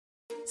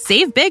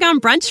Save big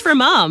on brunch for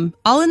mom,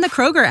 all in the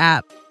Kroger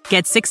app.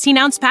 Get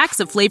 16-ounce packs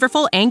of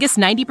flavorful Angus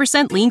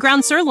 90% lean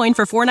ground sirloin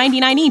for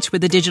 $4.99 each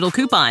with a digital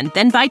coupon.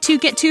 Then buy 2,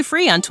 get 2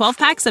 free on 12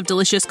 packs of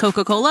delicious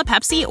Coca-Cola,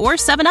 Pepsi, or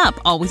 7-Up,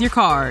 all with your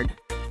card.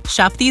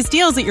 Shop these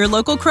deals at your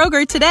local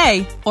Kroger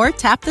today, or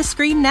tap the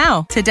screen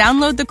now to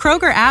download the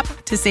Kroger app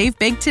to save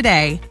big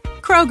today.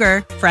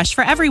 Kroger, fresh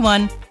for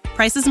everyone.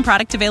 Prices and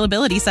product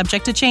availability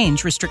subject to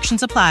change.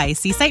 Restrictions apply.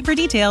 See site for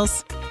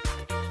details.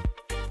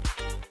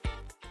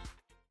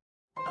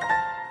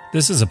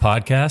 This is a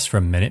podcast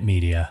from Minute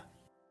Media.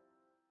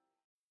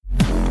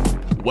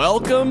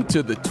 Welcome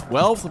to the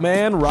 12th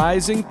Man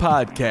Rising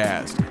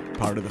podcast,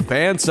 part of the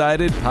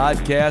Fansided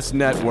Podcast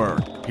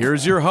Network.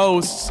 Here's your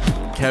hosts,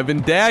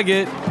 Kevin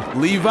Daggett,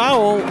 Lee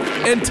Vowell,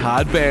 and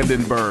Todd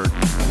Vandenberg.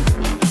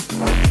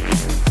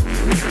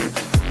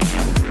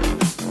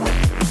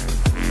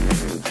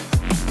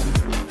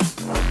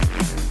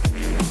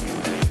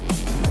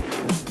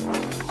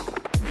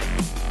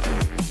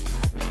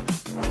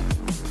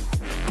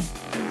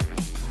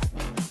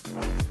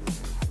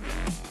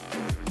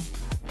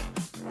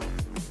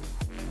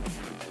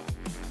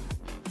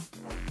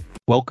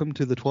 Welcome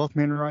to the 12th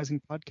Man Rising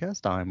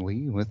podcast. I'm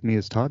Lee. With me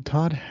is Todd.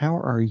 Todd, how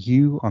are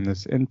you on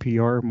this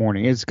NPR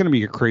morning? It's going to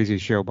be a crazy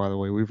show, by the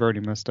way. We've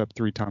already messed up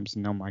 3 times,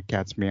 and now my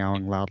cat's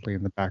meowing loudly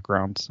in the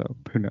background, so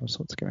who knows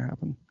what's going to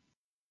happen.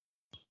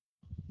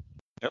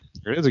 Yep,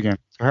 there it is again.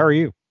 So how are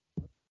you?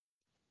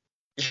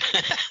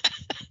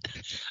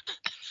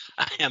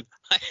 I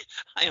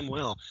am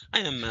well. I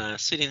am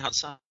sitting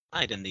outside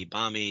in the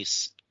balmy,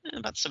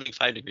 about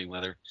 75-degree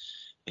weather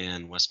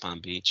in West Palm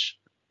Beach.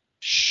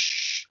 Shh.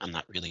 I'm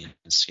not really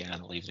in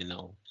Seattle, even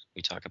though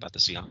we talk about the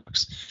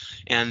Seahawks.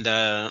 And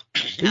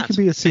you can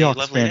be a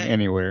Seahawks fan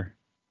anywhere,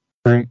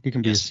 right? You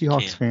can be a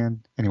Seahawks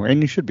fan anywhere,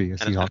 and you should be a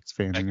Seahawks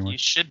fan anywhere. You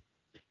should.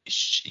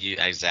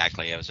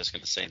 Exactly. I was just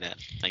going to say that.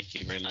 Thank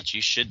you very much.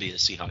 You should be a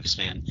Seahawks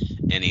fan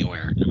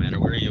anywhere, no matter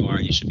where you are.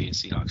 You should be a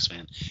Seahawks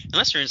fan,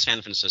 unless you're in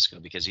San Francisco,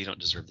 because you don't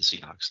deserve the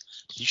Seahawks.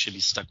 You should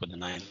be stuck with the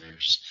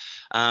Niners.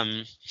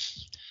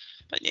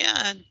 But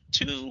yeah,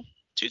 two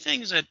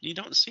things that you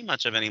don't see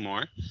much of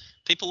anymore.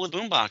 People with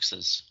boom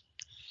boxes.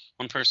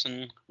 One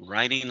person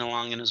riding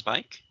along in his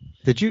bike.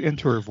 Did you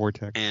enter a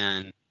vortex?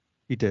 And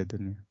you did,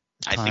 didn't you?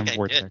 I think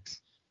I did.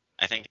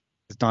 I think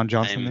is Don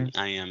Johnson there?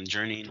 I am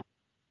journeying.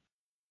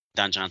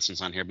 Don Johnson's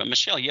on here, but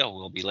Michelle Yeoh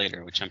will be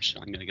later, which I'm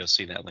going to go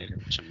see that later,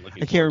 which I'm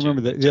looking. I can't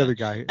remember the other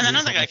guy. And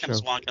another guy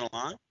comes walking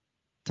along.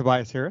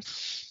 Tobias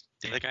Harris.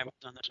 The other guy was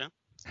on the show.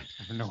 I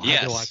don't know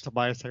how to watch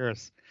Tobias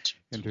Harris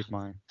entered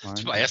my mind.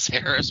 Tobias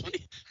Harris? What are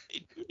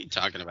you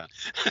talking about?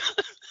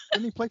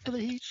 Didn't he play for the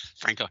Heat?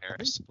 Franco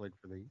Harris. He played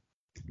for the Heat.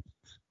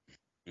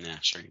 Yeah,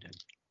 sure he did.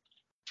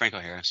 Franco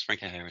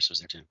Harris was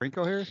there too.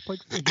 Franco Harris played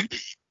for the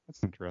Heat?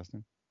 That's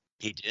interesting.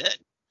 He did.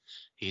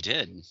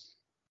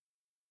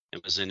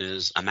 It was in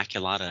his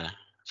Immaculata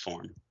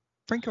form.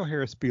 Franco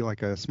Harris be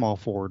like a small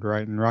forward,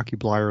 right? And Rocky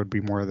Bleier would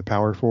be more of the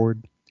power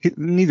forward.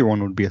 Neither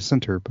one would be a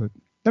center, but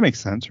that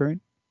makes sense, right?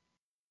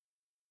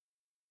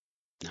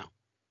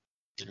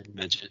 They're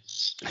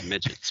midgets, man.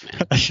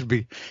 that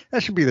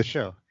should be the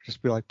show.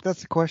 Just be like,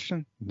 that's the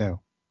question? No.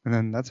 And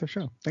then that's our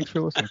show. Thanks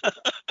for listening.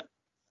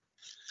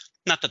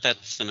 Not that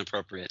that's an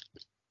appropriate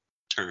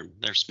term.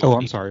 They're small. Oh,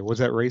 I'm sorry. Was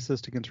that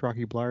racist against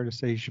Rocky Bleier to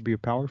say he should be a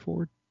power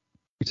forward?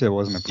 You said it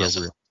wasn't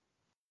appropriate.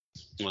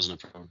 Yes, it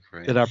wasn't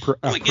appropriate. Did I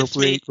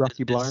appropriate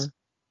Rocky Bleier?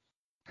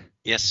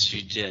 Yes,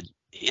 you did.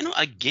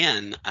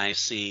 Again, I've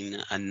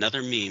seen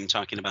another meme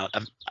talking about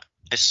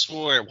I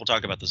swear we'll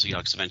talk about the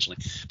Seahawks eventually.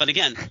 But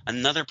again,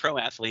 another pro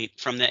athlete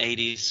from the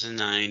 80s and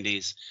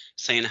 90s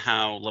saying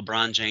how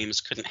LeBron James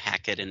couldn't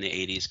hack it in the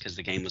 80s because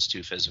the game was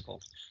too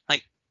physical.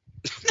 Like,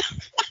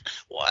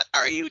 what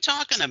are you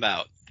talking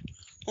about?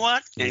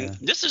 What? Yeah. And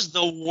this is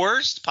the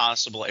worst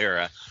possible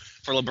era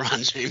for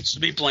LeBron James to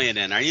be playing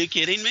in. Are you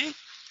kidding me?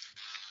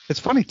 It's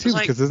funny, too,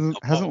 because hasn't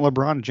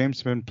LeBron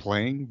James been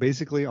playing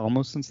basically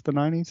almost since the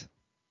 90s?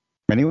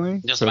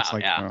 Anyway? Just so about, it's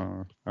like,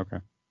 yeah. Okay.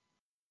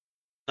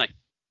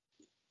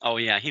 Oh,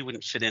 yeah, he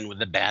wouldn't fit in with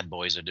the bad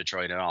boys of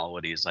Detroit at all,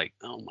 would he? He's like,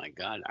 oh, my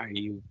God, are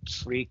you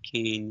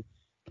freaking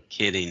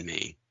kidding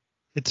me?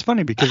 It's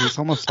funny because it's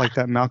almost like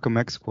that Malcolm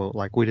X quote,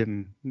 like we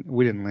didn't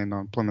land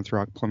on Plymouth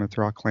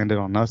Rock landed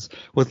on us.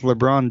 With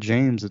LeBron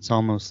James, it's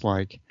almost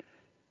like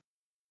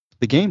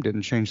the game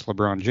didn't change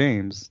LeBron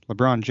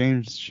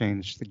James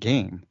changed the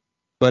game.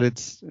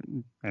 But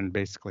and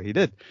basically he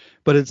did.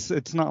 But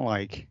it's not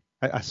like,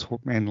 I swear,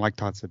 man, like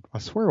Todd said, I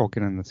swear we'll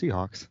get in the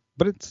Seahawks.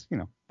 But it's,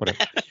 whatever.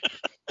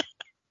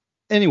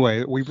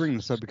 Anyway, we bring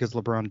this up because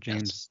LeBron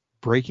James,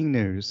 breaking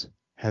news,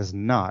 has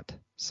not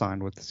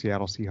signed with the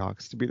Seattle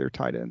Seahawks to be their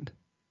tight end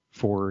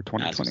for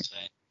 2020.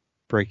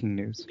 Breaking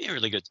news. He'd be a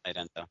really good tight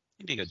end, though.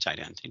 He'd be a good tight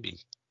end. He'd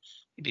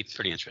be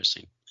pretty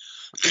interesting.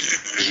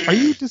 Are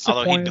you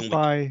disappointed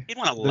by? He'd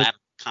want to ladder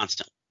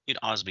constantly. He'd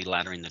always be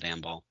laddering the damn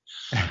ball.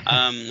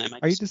 Are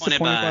you disappointed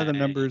by the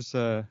numbers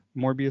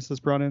Morbius has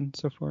brought in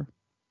so far?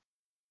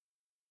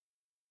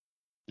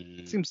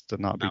 Seems to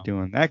not be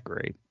doing that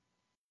great,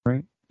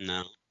 right?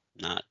 No,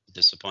 not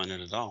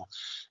disappointed at all.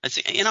 I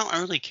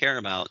don't care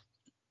about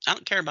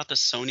the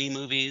Sony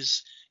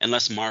movies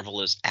unless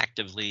Marvel is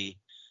actively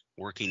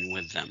working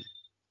with them,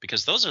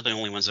 because those are the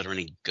only ones that are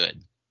any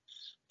good.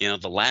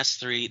 The last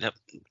three,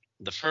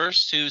 the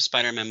first two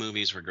Spider-Man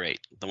movies were great,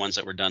 the ones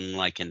that were done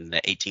like in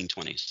the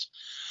 1820s.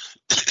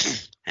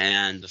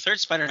 And the third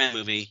Spider-Man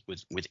movie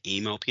with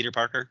emo Peter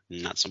Parker,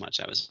 not so much.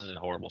 That was a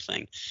horrible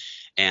thing.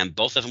 And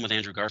both of them with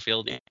Andrew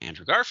Garfield.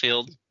 Andrew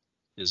Garfield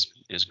is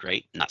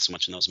great, not so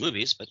much in those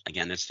movies, but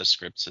again, it's the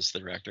scripts, it's the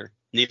director.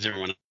 Neither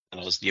one of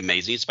those, the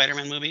Amazing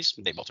Spider-Man movies,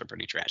 they both are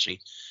pretty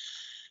trashy.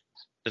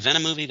 The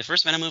Venom movie, the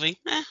first Venom movie,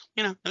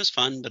 it was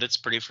fun, but it's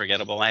pretty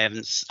forgettable. I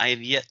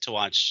have yet to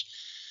watch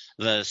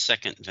the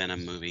second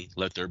Venom movie,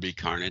 Let There Be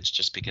Carnage,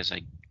 just because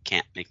I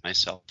can't make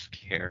myself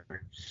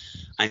care.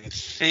 I'm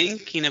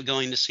thinking of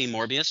going to see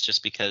Morbius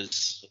just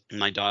because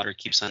my daughter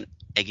keeps on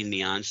egging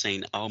me on,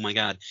 saying, "Oh my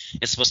God,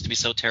 it's supposed to be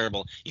so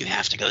terrible. You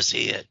have to go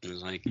see it." And I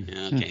was like,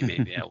 yeah, okay,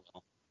 maybe I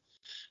will.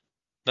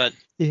 But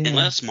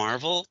unless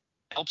Marvel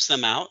helps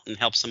them out and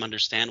helps them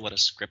understand what a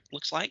script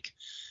looks like,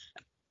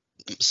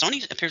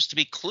 Sony appears to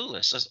be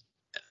clueless.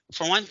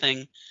 For one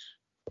thing,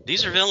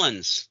 these are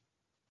villains.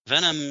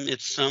 Venom,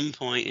 at some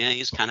point,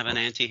 he's kind of an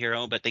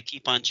anti-hero, but they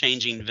keep on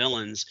changing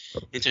villains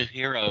into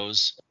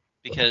heroes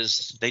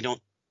because they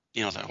don't,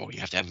 you have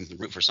to have them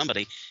root for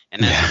somebody.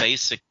 And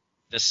that's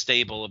the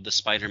stable of the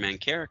Spider-Man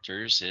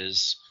characters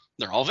is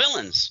they're all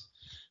villains.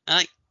 I'm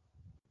like,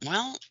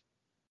 well,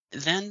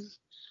 then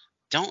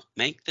don't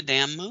make the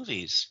damn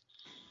movies.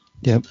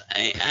 Yep.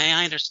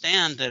 I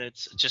understand that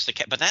it's just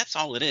but that's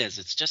all it is.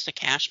 It's just a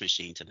cash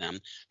machine to them.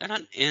 They're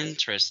not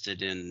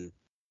interested in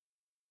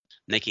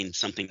making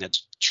something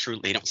that's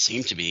truly, they don't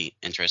seem to be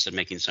interested in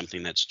making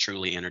something that's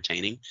truly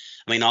entertaining.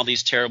 I mean, all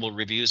these terrible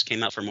reviews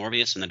came out for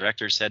Morbius, and the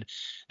director said,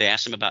 they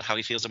asked him about how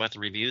he feels about the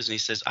reviews, and he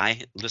says,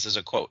 this is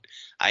a quote,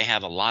 "I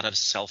have a lot of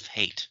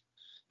self-hate."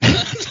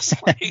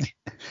 It's like,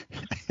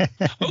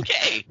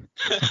 okay.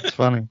 It's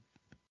funny.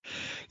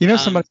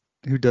 Somebody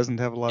who doesn't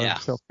have a lot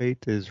of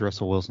self-hate is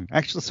Russell Wilson.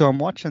 Actually, so I'm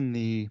watching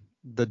the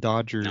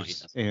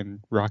Dodgers and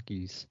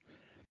Rockies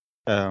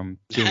game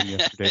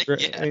yesterday.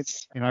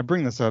 Yes. And I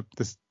bring this up,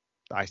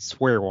 I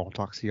swear we'll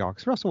talk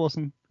Seahawks. Russell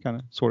Wilson, kind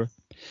of, sort of.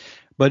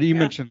 But you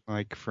mentioned,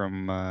 like,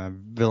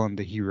 from villain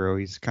to hero.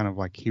 He's kind of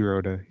like he's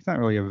not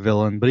really a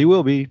villain, but he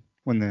will be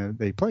when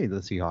they play the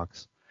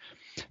Seahawks.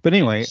 But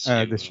anyway,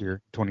 this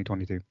year,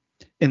 2022,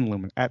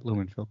 at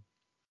Lumen Field.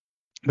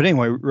 But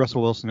anyway,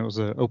 Russell Wilson, it was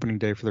an opening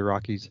day for the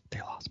Rockies. They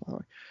lost, by the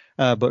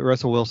way. But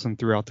Russell Wilson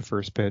threw out the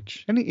first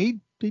pitch, and he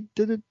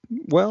did it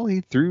well.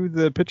 He threw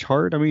the pitch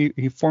hard. I mean,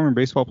 he former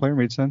baseball player,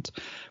 made sense.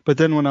 But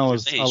then when I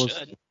was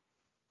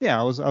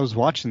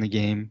watching the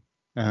game,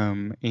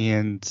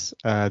 and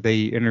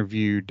they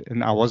interviewed,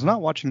 and I was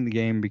not watching the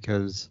game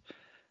because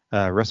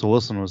Russell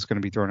Wilson was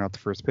going to be throwing out the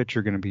first pitch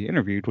or going to be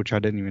interviewed, which I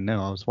didn't even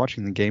know. I was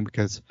watching the game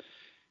because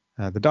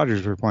the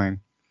Dodgers were playing.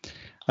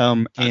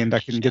 And I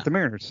couldn't get the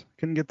Mariners.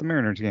 Couldn't get the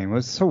Mariners game. It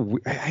was so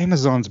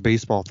Amazon's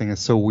baseball thing is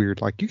so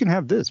weird. Like, you can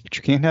have this, but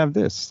you can't have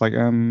this. Like,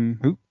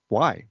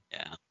 why?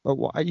 Yeah. But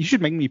why? You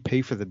should make me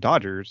pay for the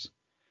Dodgers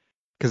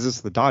because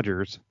it's the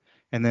Dodgers,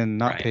 and then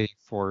not pay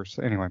for.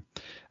 So anyway,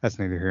 that's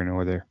neither here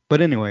nor there.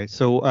 But anyway,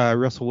 so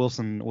Russell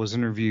Wilson was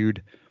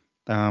interviewed.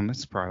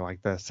 It's probably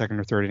like the second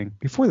or third inning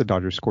before the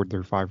Dodgers scored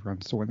their 5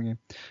 runs to win the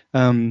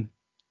game.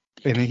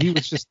 And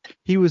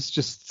he was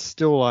just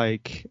still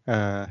like.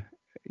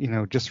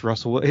 Just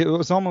Russell. It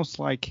was almost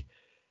like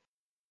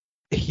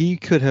he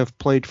could have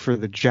played for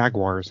the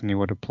Jaguars and he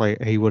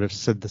would have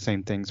said the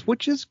same things,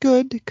 which is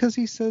good because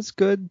he says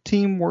good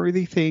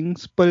team-worthy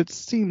things, but it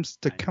seems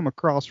to come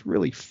across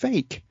really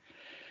fake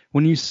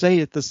when you say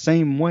it the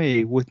same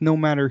way with no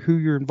matter who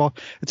you're involved.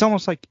 It's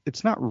almost like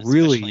it's not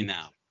really. Especially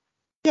now.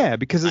 Yeah,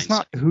 because it's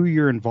not who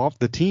you're involved,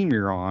 the team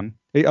you're on.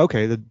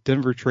 Okay, the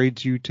Denver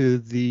trades you to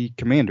the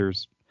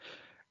Commanders.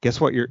 Guess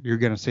what? You're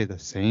going to say the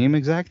same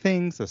exact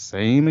things, the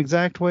same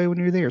exact way when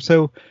you're there.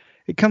 So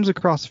it comes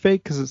across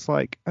fake because it's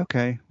like,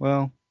 okay,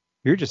 well,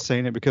 you're just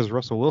saying it because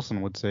Russell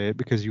Wilson would say it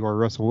because you are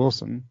Russell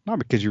Wilson, not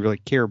because you really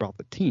care about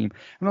the team.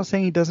 I'm not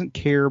saying he doesn't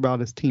care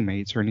about his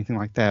teammates or anything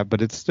like that,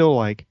 but it's still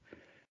like,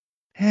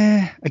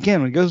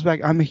 again, when it goes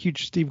back, I'm a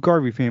huge Steve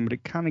Garvey fan, but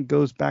it kind of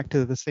goes back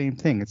to the same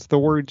thing. It's the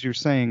words you're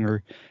saying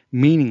are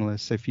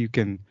meaningless if you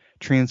can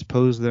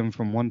transpose them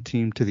from one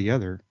team to the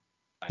other.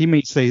 He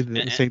may say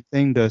the same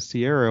thing to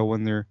Sierra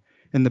when they're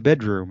in the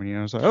bedroom,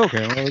 and it's like,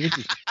 okay, well, this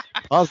is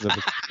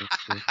positive.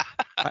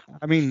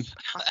 I mean,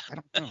 I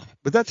don't know,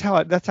 but that's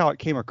how it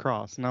came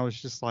across, and I was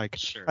just like,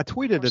 sure, I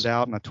tweeted it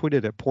out, and I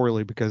tweeted it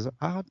poorly because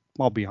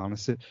I'll be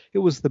honest, it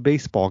was the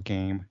baseball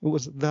game, it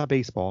was the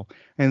baseball,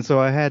 and so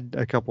I had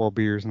a couple of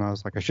beers, and I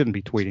was like, I shouldn't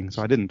be tweeting,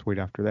 so I didn't tweet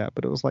after that.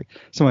 But it was like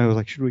somebody was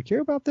like, should we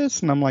care about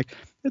this? And I'm like,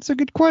 it's a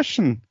good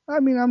question. I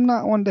mean, I'm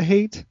not one to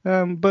hate,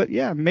 but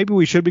yeah, maybe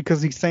we should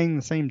because he's saying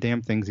the same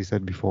damn things he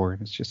said before,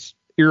 and it's just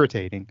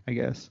irritating, I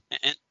guess.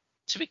 And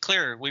to be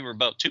clear,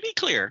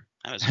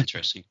 that was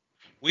interesting.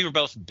 We were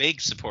both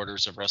big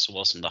supporters of Russell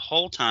Wilson the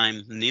whole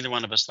time. Neither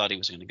one of us thought he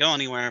was going to go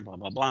anywhere, blah,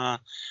 blah, blah.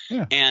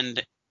 Yeah.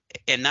 And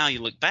And now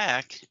you look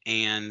back,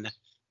 and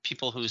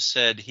people who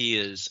said he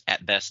is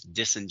at best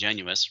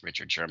disingenuous,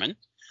 Richard Sherman,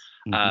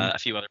 a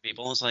few other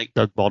people, was like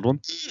Doug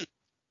Baldwin.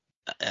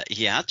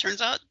 Yeah, it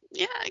turns out,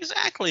 yeah,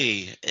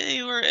 exactly.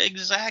 They were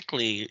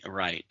exactly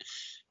right.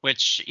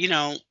 Which,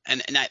 and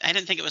I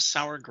didn't think it was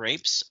sour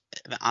grapes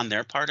on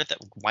their part.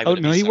 Why would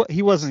it no, be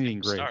he wasn't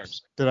eating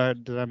stars?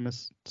 grapes. Did I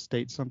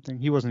misstate something?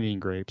 He wasn't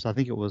eating grapes. I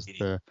think it was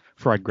the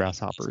fried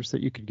grasshoppers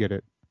that you could get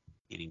at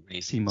eating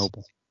raisins.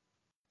 T-Mobile.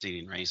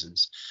 Eating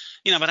raisins.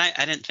 But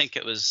I didn't think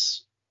it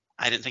was.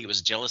 I didn't think it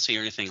was jealousy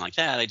or anything like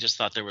that. I just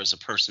thought there was a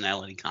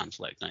personality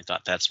conflict, and I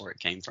thought that's where it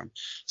came from.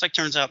 It's like,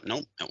 turns out,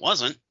 nope, it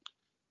wasn't.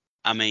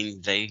 I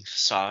mean, they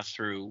saw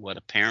through what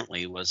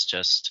apparently was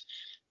just.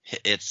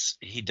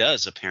 He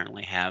does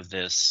apparently have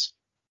this,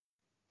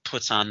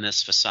 puts on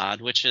this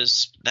facade,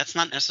 that's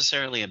not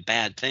necessarily a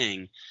bad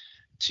thing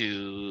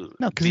to.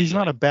 No, because he's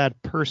not a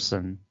bad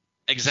person.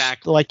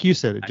 Exactly. Like you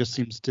said, it just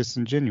seems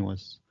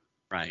disingenuous.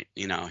 Right.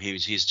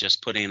 He's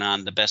just putting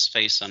on the best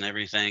face on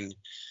everything,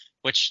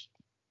 which,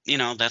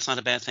 that's not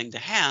a bad thing to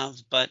have,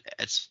 but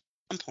at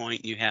some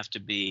point you have to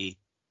be.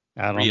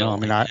 I don't know. I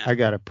mean, I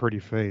got a pretty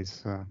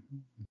face.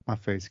 My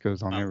face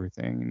goes on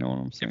everything. You know what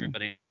I'm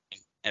saying?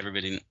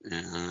 Everybody,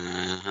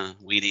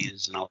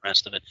 Wheaties and all the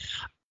rest of it.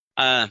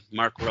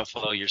 Mark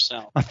Ruffalo,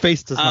 yourself. My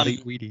face does not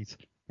eat Wheaties.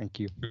 Thank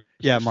you.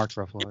 Yeah, Mark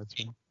Ruffalo. That's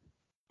right.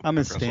 I'm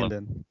his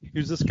stand-in.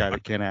 Who's this guy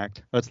that can't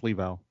act? Let's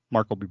leave Al.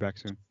 Mark will be back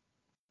soon.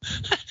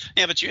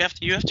 Yeah, but you have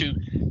to.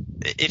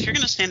 If you're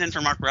going to stand in for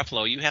Mark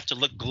Ruffalo, you have to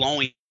look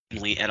glowingly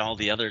at all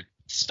the other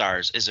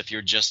stars as if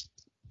you're just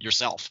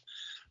yourself.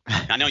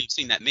 I know you've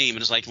seen that meme, and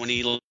it's like when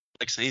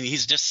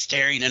he's just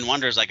staring in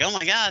wonder. It's like, oh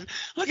my God,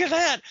 look at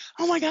that!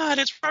 Oh my God,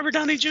 it's Robert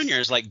Downey Jr.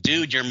 It's like,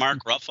 dude, you're Mark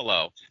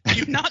Ruffalo. Do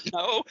you not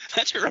know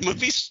that you're a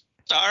movie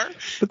star?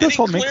 But that's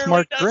what makes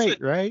Mark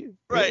great, right?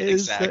 Right,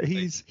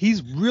 exactly.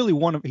 He's really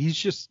he's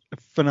just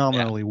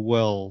phenomenally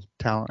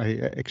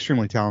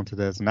extremely talented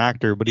as an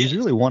actor, but he's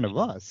really one of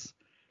us.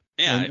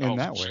 Yeah, in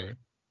that way. Sure.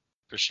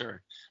 For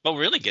sure. What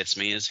really gets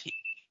me is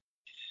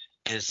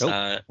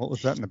what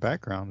was that in the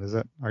background?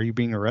 Are you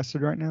being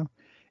arrested right now?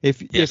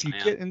 If you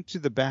get into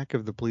the back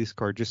of the police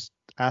car, just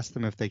ask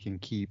them if they can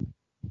keep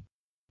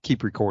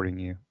recording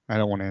you. I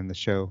don't want to end the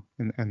show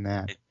in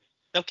that.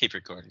 They'll keep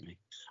recording me.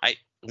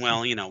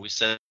 We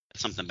said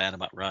something bad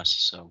about Russ,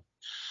 so.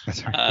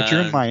 That's right. But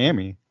you're in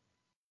Miami.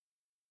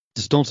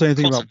 Just don't say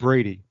anything about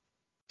Brady.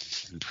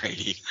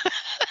 Brady.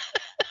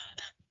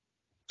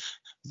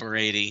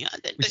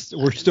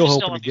 We're still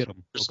hoping to get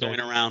him. Just going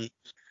around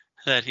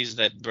that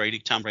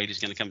Tom Brady's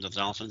going to come to the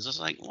Dolphins. It's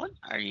like, what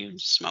are you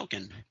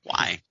smoking?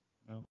 Why?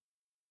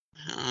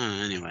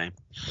 Anyway,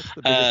 what's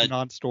the biggest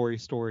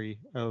non-story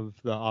of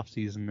the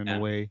offseason in a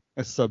way?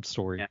 A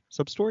sub-story. Yeah.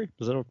 Sub-story?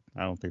 I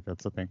don't think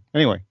that's a thing.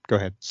 Anyway, go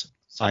ahead.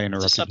 I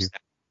interrupted you.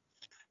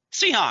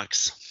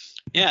 Seahawks.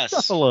 Yes.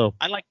 Ruffalo.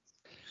 I like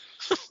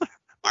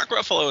Mark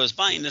Ruffalo is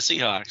buying the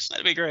Seahawks.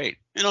 That'd be great.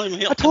 He'll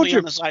be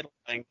on the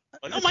sideline.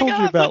 But,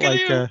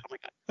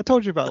 I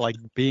told you about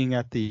being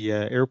at the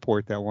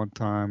airport that one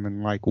time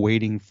and I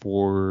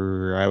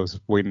was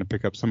waiting to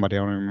pick up somebody. I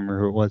don't remember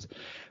who it was,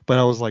 but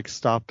I was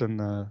stopped in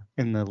the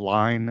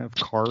line of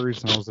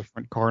cars, and I was the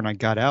front car, and I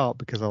got out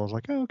because I was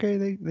like, oh, okay,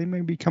 they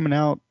may be coming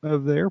out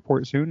of the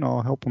airport soon.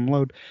 I'll help them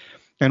load.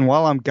 And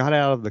while I got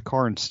out of the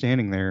car and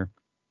standing there,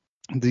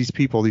 these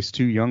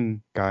two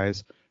young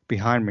guys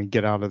behind me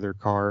get out of their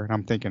car, and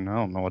I'm thinking, I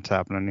don't know what's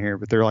happening here,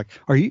 but they're like,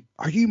 are you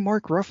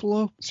Mark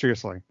Ruffalo?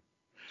 Seriously.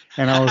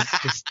 And I was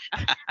just,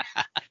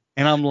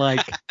 and I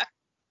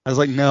was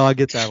like, no, I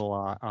get that a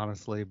lot,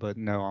 honestly, but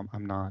no,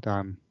 I'm not.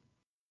 I'm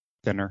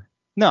thinner.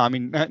 No, I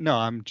mean, no,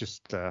 I'm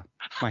just,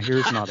 my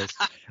hair's not as,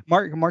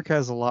 Mark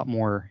has a lot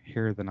more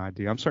hair than I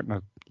do. I'm starting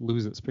to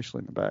lose it, especially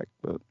in the back,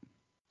 but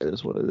it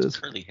is what it is.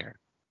 Curly hair.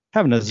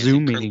 Having a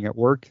Zoom meeting at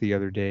work the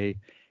other day,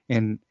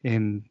 and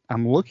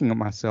I'm looking at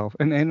myself,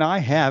 and I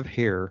have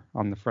hair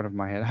on the front of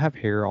my head. I have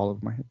hair all over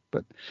my head,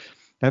 but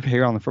I have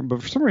hair on the front.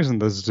 But for some reason,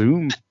 the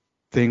Zoom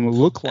thing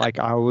looked like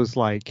I was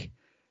like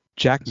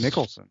Jack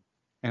Nicholson,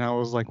 and I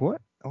was like,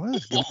 what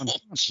is going on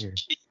here?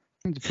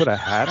 I need to put a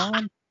hat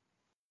on.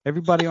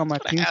 Everybody on my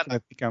team's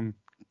gonna think I'm,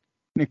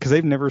 because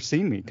they've never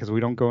seen me because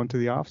we don't go into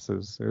the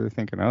offices. They're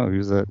thinking, oh,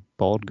 who's that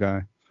bald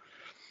guy?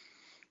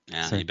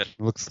 Yeah, so he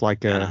looks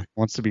like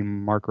wants to be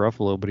Mark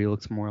Ruffalo, but he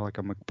looks more like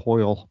a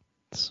McPoyle.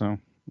 So,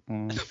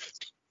 what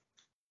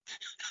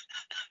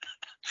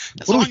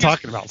are we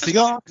talking about?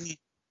 Seahawks?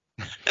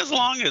 As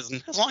long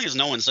as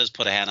no one says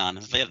put a hat on,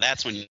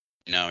 that's when you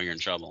know you're in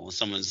trouble. When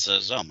someone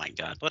says, "Oh my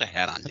God, put a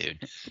hat on,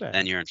 dude,"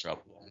 then you're in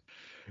trouble.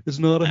 It's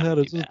not a hat;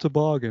 it's a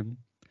toboggan.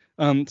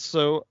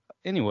 So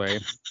anyway,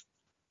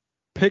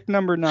 pick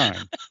number 9.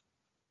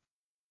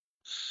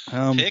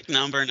 Pick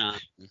number 9.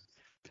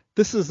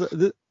 This is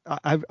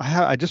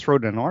I just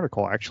wrote an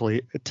article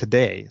actually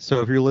today.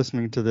 So if you're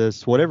listening to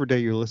this, whatever day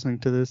you're listening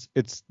to this,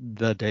 it's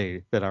the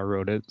day that I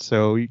wrote it.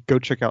 So you go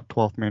check out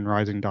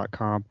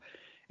 12thmanrising.com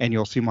and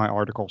you'll see my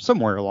article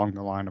somewhere along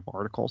the line of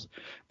articles.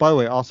 By the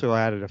way, also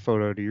I added a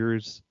photo to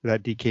yours,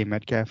 that DK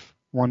Metcalf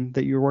one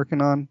that you're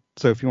working on.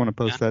 So if you want to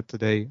post that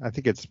today, I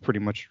think it's pretty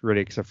much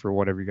ready except for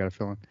whatever you got to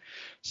fill in.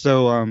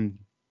 So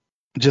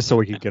just so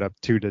we can get up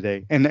to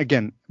today. And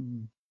again,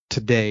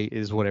 today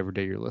is whatever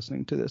day you're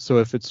listening to this. So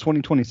if it's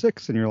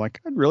 2026 and you're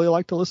like, I'd really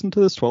like to listen to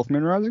this 12th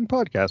Man Rising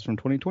podcast from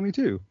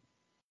 2022,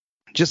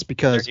 just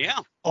because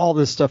all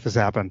this stuff has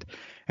happened,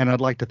 and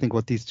I'd like to think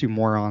what these two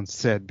morons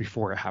said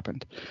before it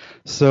happened.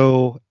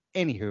 So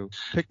anywho,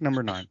 pick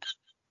number 9.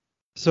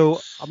 So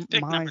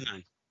pick number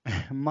 9.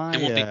 My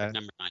and we'll pick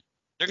number 9.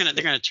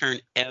 They're gonna turn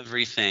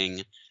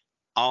everything,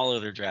 all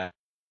of their draft.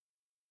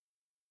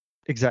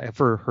 Exactly,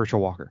 for Herschel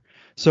Walker.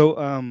 So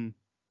are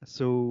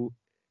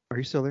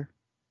you still there?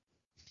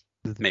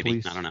 Maybe.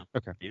 Police? I don't know.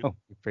 Okay. Yeah. Oh,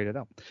 you faded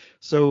out.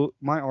 So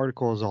my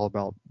article is all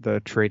about the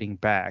trading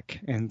back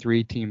and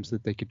 3 teams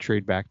that they could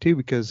trade back to,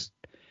 because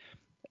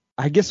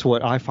I guess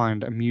what I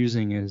find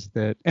amusing is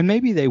that, and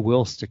maybe they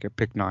will stick at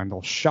pick 9.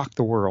 They'll shock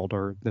the world,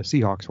 or the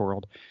Seahawks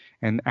world,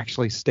 and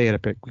actually stay at a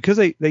pick, because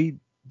they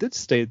did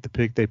stay at the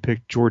pick. They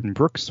picked Jordan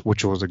Brooks,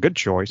 which was a good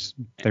choice.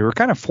 They were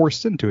kind of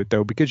forced into it,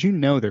 though, because they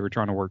were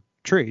trying to work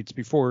trades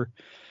before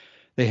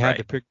they had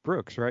to pick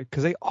Brooks, right?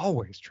 Because they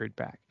always trade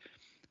back.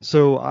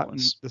 So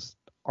this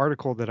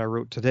article that I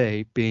wrote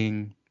today,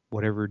 being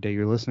whatever day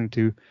you're listening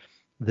to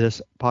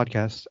this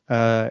podcast,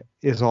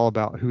 is all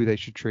about who they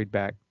should trade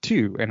back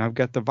to. And I've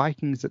got the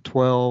Vikings at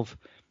 12.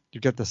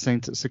 You've got the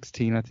Saints at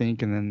 16, I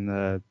think, and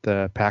then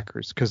the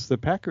Packers. Because the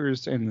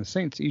Packers and the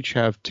Saints each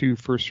have 2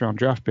 first-round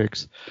draft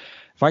picks.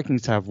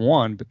 Vikings have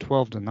 1, but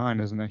 12 to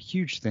 9 isn't a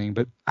huge thing.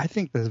 But I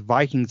think the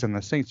Vikings and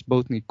the Saints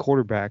both need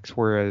quarterbacks,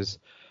 whereas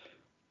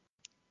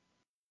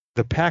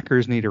the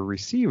Packers need a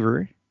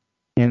receiver,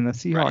 and the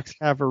Seahawks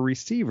have a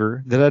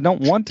receiver that I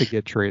don't want to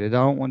get traded. I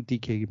don't want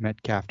DK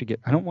Metcalf to get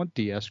 – I don't want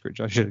D.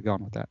 Eskridge. I should have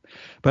gone with that.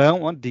 But I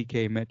don't want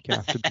DK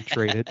Metcalf to be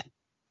traded.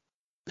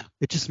 No.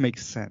 It just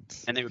makes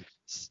sense. And they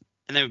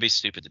would be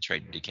stupid to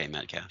trade DK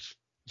Metcalf,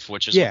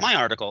 which is what my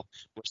article,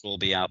 which will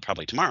be out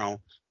probably tomorrow,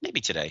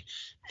 maybe today.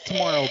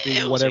 Tomorrow will be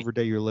whatever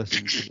day you're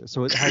listening to this.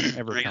 So it hasn't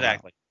ever come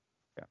out.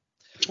 Yeah.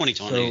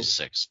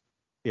 2026.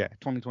 Yeah,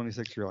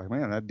 2026, you're like,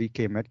 man, that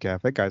DK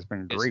Metcalf, that guy's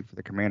been great for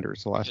the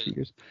Commanders the last few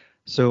years.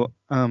 So,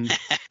 but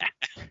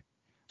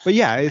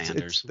yeah,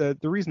 it's the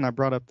reason I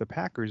brought up the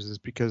Packers is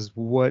because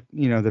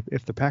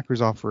if the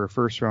Packers offer a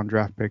first-round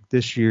draft pick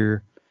this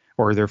year,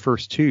 or their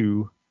first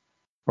 2,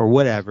 or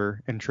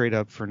whatever, and trade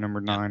up for number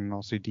 9 and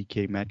also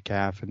DK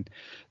Metcalf, and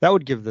that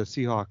would give the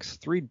Seahawks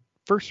 3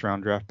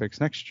 first-round draft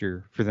picks next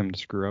year for them to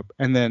screw up,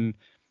 and then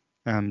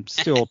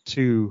still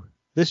 2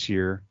 this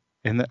year,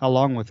 and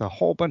along with a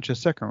whole bunch of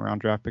second-round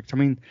draft picks. I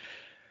mean,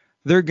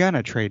 they're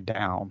gonna trade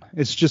down.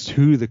 It's just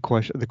who the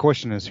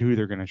question is who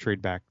they're gonna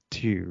trade back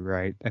to,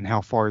 right? And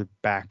how far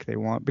back they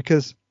want.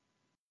 Because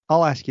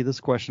I'll ask you this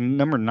question: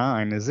 number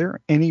 9, is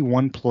there any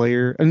one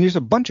player? And there's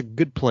a bunch of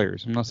good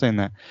players. I'm not saying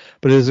that,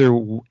 but is there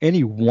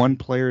any one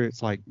player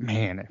that's like,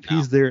 man, if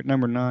he's there at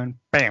number 9,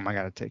 bam, I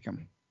gotta take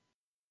him?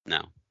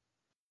 No.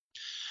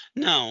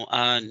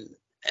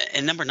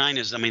 And number 9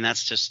 is, I mean,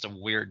 that's just a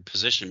weird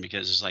position,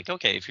 because it's like,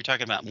 okay, if you're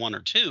talking about 1 or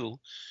 2.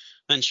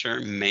 Then sure,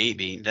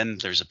 maybe. Then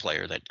there's a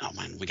player that, oh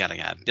man, we got to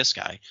have this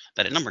guy.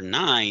 But at number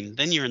 9,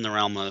 then you're in the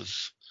realm of,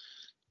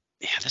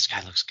 this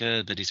guy looks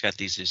good, but he's got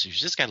these issues.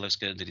 This guy looks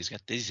good, but he's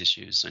got these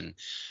issues. And,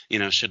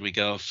 should we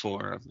go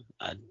for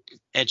an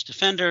edge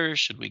defender?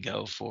 Should we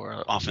go for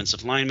an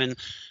offensive lineman?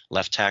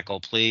 Left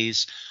tackle,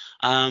 please.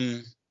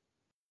 But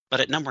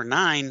at number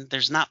 9,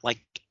 there's not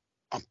like,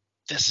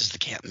 this is the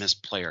can't miss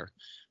player.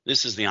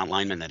 This is the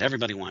lineman that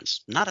everybody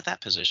wants. Not at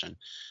that position.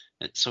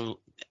 So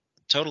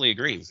totally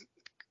agree.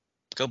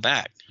 Go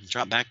back,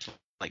 drop back to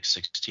like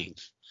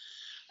 16th,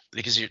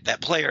 because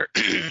that player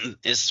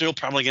is still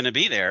probably going to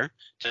be there,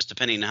 just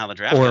depending on how the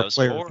draft goes.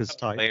 Or a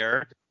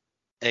player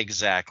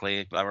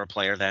exactly, or a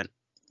player that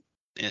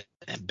it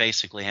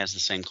basically has the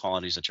same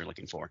qualities that you're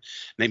looking for.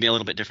 Maybe a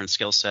little bit different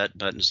skill set,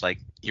 but it's like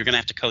you're going to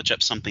have to coach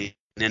up something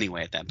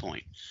anyway at that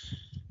point.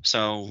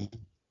 So,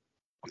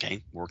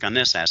 okay, work on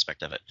this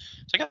aspect of it.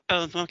 It's like,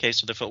 okay,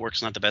 so the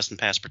footwork's not the best in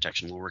pass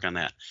protection. We'll work on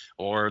that.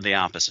 Or the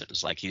opposite.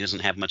 It's like he doesn't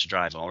have much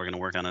drive. Well, we're going to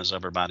work on his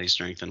upper body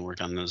strength and work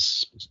on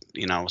this,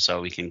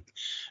 so we can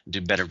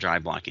do better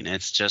drive blocking.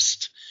 It's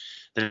just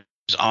there's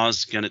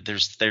always going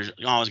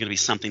to be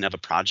something of a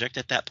project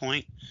at that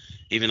point,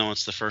 even though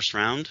it's the first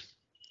round.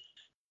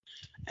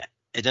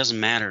 It doesn't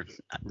matter.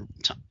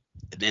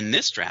 In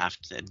this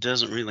draft, it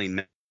doesn't really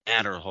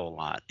matter a whole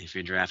lot if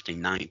you're drafting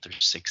 9th or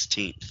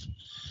 16th.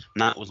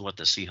 Not with what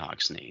the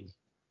Seahawks need.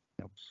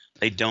 Nope.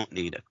 They don't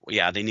need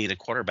they need a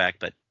quarterback,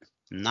 but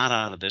not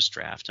out of this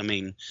draft. I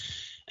mean,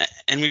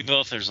 and we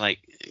both, there's like,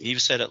 you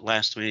said it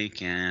last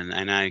week,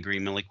 and I agree,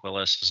 Malik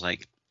Willis is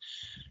like,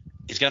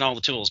 he's got all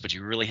the tools, but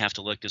you really have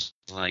to look as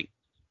like,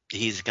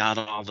 he's got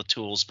all the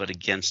tools, but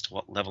against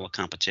what level of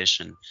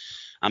competition?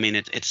 I mean,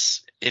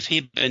 it's if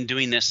he'd been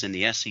doing this in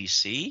the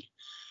SEC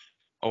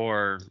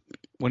or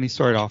when he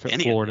started off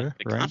at Florida,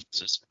 right?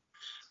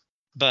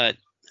 But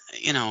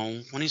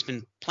when he's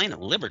been playing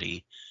at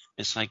Liberty,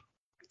 it's like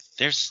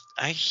there's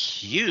a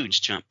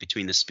huge jump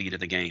between the speed of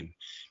the game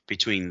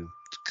between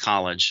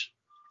college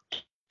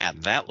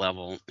at that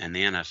level in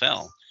the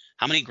NFL.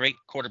 How many great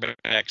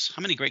quarterbacks,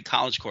 how many great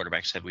college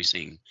quarterbacks have we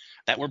seen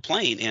that were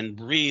playing and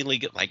really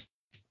good, like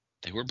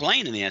they were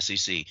playing in the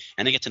SEC,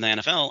 and they get to the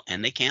NFL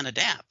and they can't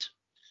adapt?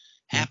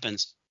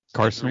 Happens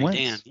Carson every Wentz.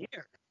 damn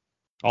year.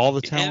 All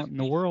the talent in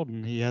the world,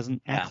 and he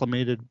hasn't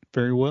acclimated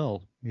very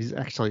well. He's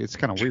actually, it's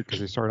kind of weird because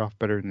he started off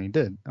better than he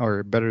did,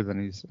 or better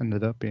than he's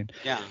ended up being.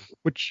 Yeah.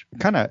 Which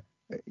kind of,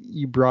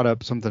 you brought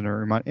up something to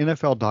remind.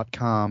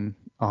 NFL.com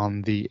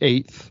on the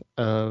 8th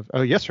of,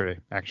 yesterday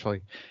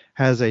actually,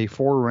 has a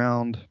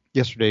 4-round,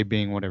 yesterday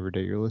being whatever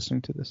day you're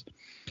listening to this,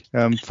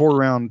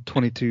 4-round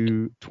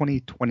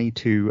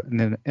 2022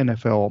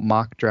 NFL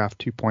mock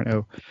draft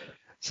 2.0.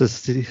 Says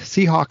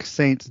Seahawks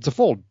Saints. It's a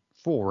full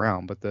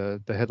round, but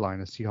the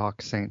headline is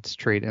Seahawks Saints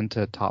trade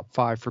into top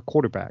 5 for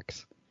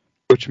quarterbacks,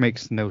 which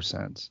makes no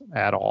sense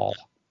at all.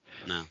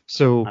 No.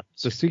 So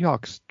the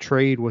Seahawks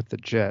trade with the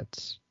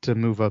Jets to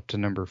move up to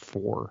number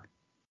 4.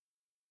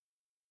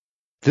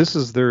 This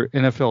is their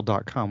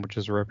NFL.com, which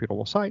is a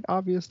reputable site,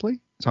 obviously.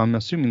 So I'm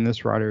assuming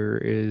this writer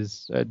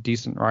is a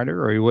decent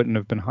writer, or he wouldn't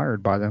have been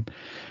hired by them.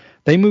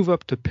 They move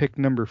up to pick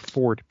number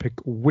 4 to pick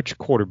which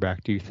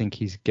quarterback do you think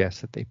he's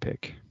guessed that they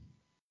pick?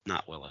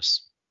 Not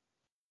Willis.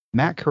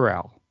 Matt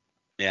Corral.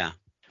 Yeah.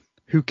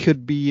 Who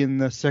could be in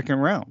the second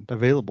round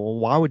available.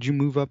 Why would you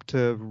move up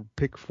to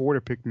pick 4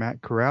 to pick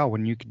Matt Corral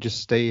when you could just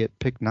stay at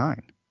pick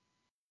 9?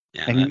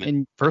 Yeah.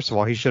 And first of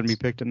all, he shouldn't be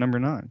picked at number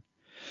 9.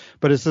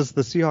 But it says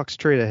the Seahawks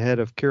trade ahead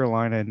of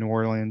Carolina and New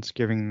Orleans,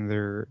 giving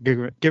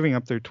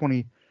up their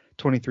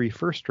 2023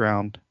 first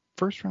round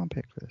pick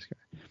for this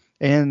guy,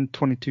 and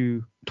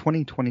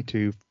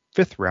 2022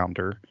 fifth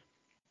rounder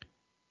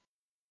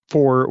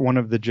for one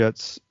of the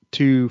Jets'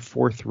 2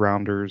 fourth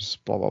rounders.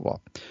 Blah blah blah.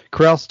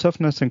 Corral's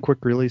toughness and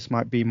quick release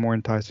might be more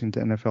enticing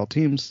to NFL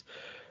teams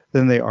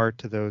than they are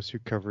to those who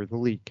cover the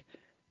league.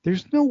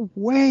 There's no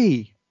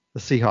way the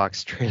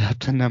Seahawks trade up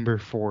to number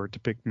 4 to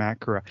pick Matt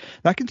Corral.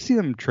 I can see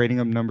them trading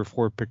up number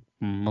 4 to pick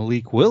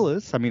Malik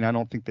Willis. I mean, I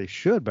don't think they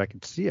should, but I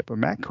can see it. But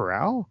Matt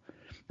Corral?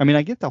 I mean,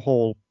 I get the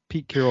whole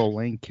Pete Carroll,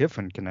 Lane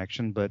Kiffin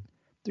connection, but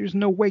there's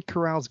no way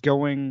Corral's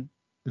going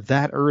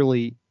that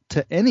early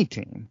to any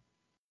team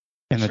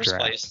in the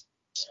draft. Place,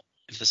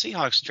 if the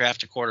Seahawks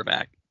draft a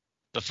quarterback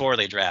before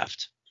they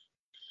draft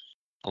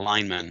a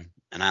lineman,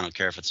 and I don't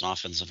care if it's an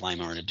offensive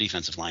lineman or a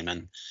defensive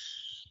lineman,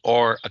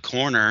 or a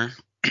corner,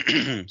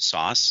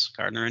 Sauce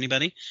Gardner,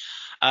 anybody,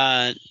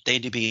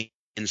 they'd be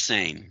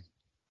insane.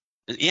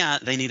 Yeah,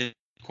 they need a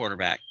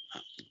quarterback,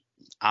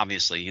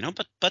 obviously,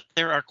 but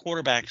there are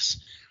quarterbacks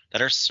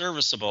that are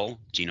serviceable.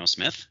 Geno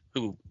Smith,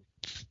 who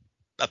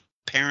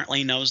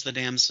apparently knows the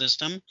damn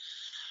system,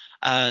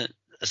 is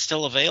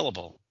still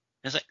available.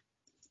 It's like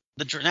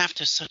the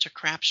draft is such a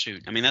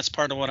crapshoot. I mean, that's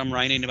part of what I'm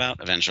writing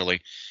about eventually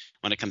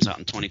when it comes out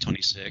in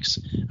 2026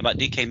 about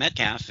DK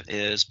Metcalf.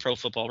 Is Pro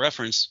Football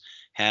Reference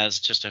has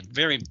just a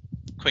very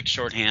quick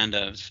shorthand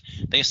of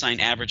they assign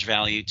average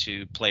value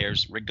to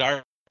players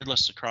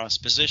regardless across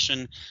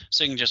position,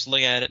 so you can just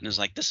look at it and it's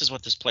like, this is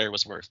what this player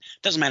was worth.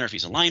 Doesn't matter if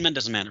he's a lineman,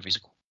 doesn't matter if he's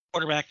a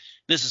quarterback,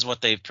 this is what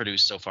they've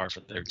produced so far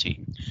for their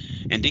team.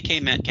 And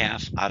DK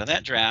Metcalf out of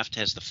that draft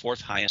has the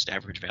 4th highest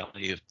average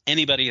value of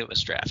anybody that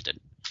was drafted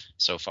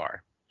so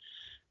far.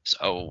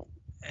 So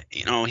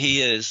he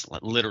is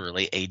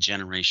literally a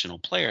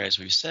generational player, as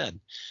we've said.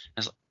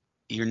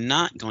 You're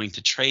not going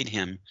to trade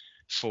him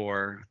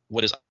for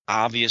what is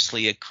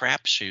obviously a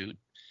crapshoot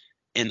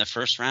in the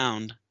first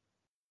round.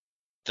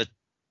 The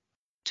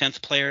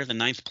 10th player, the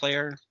 9th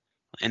player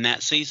in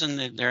that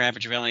season, their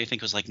average value I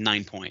think was like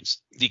 9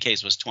 points.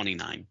 DK's was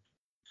 29.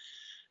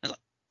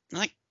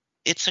 Like,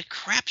 it's a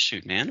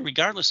crapshoot, man.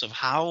 Regardless of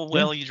how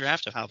well you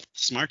draft, of how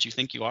smart you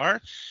think you are,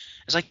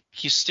 it's like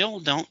you still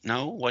don't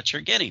know what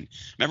you're getting.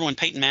 Remember when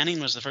Peyton Manning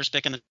was the first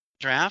pick in the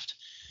draft,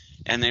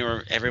 and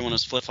everyone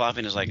was flip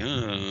flopping? It's like,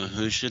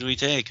 who should we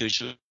take?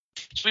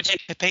 Should we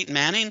take Peyton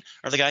Manning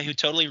or the guy who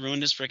totally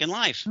ruined his freaking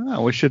life?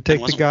 Oh, we should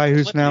take the guy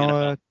who's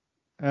now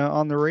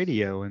on the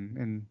radio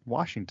in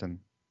Washington,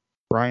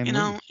 Brian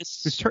Lee,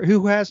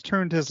 who has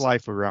turned his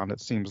life around,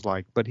 it seems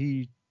like, but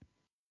he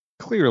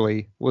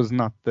clearly was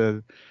not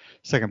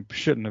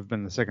shouldn't have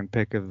been the second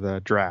pick of the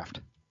draft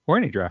or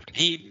any draft.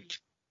 He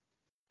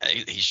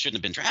shouldn't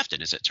have been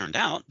drafted, as it turned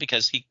out,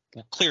 because he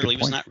clearly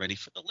was not ready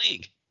for the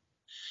league.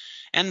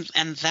 And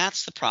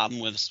that's the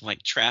problem with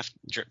like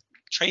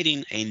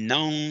trading a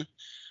known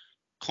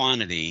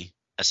quantity,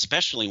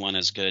 especially one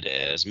as good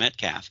as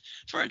Metcalf,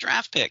 for a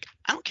draft pick.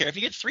 I don't care if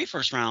you get 3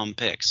 first-round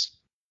picks.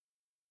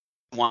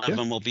 One of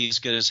them will be as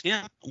good as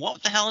him.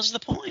 What the hell is the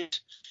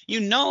point? You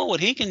know what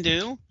he can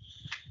do.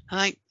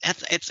 Like,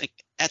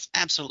 that's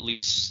absolutely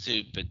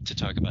stupid to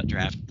talk about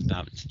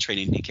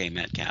trading DK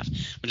Metcalf,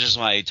 which is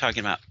why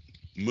talking about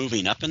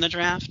moving up in the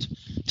draft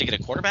to get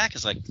a quarterback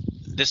is like,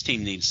 this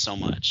team needs so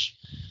much.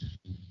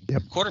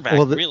 Yep. Quarterback,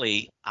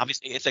 really,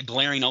 obviously, it's a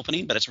glaring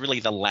opening, but it's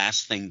really the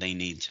last thing they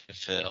need to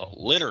fill.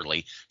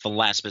 Literally, the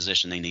last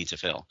position they need to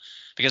fill.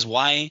 Because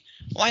why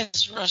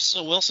is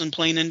Russell Wilson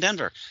playing in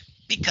Denver?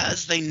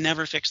 Because they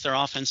never fixed their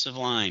offensive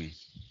line.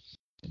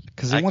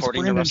 Because he wants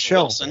Brandon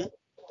Shell.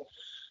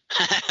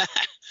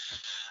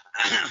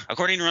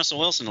 According to Russell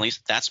Wilson, at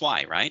least, that's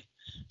why, right?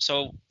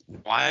 So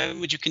why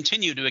would you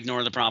continue to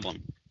ignore the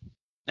problem?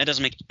 That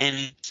doesn't make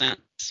any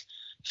sense.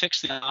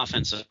 Fix the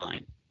offensive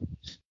line.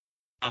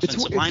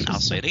 Offensive line, I'll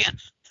say it again.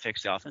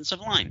 Fix the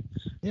offensive line.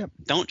 Yep.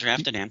 Don't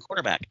draft a damn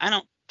quarterback. I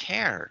don't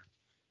care.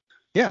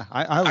 Yeah,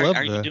 I love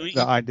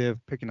the idea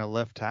of picking a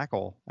left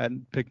tackle at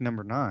pick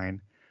number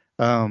 9.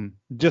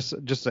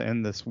 Just to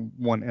end this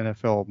one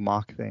NFL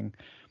mock thing,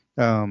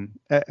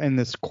 in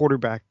this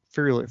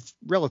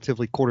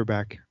relatively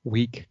quarterback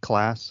weak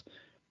class,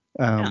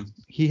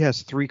 he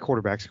has 3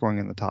 quarterbacks going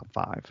in the top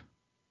 5.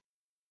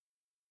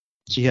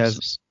 He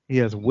has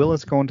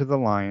Willis going to the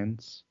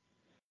Lions.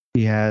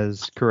 He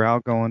has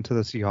Corral going to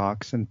the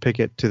Seahawks, and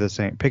Pickett to the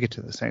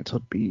Saints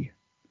would be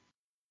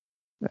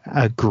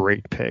a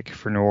great pick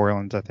for New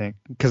Orleans, I think,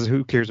 because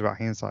who cares about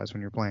hand size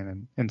when you're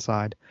playing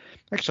inside?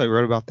 Actually, I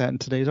wrote about that in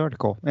today's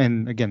article.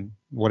 And again,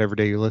 whatever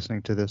day you're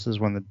listening to this is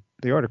when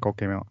the article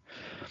came out.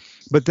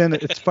 But then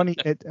it's funny.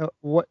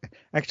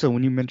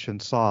 When you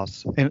mentioned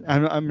sauce, and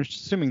I'm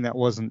assuming that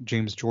wasn't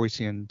James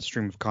Joycean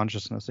stream of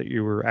consciousness, that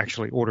you were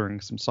actually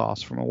ordering some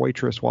sauce from a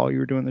waitress while you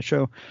were doing the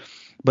show,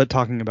 but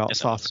talking about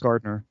Sauce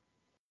Gardner.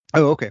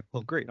 Oh, okay.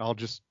 Well, great. I'll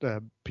just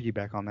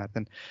piggyback on that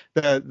then.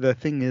 The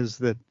thing is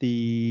that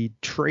the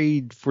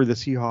trade for the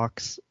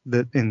Seahawks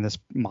that in this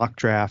mock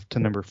draft to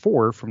number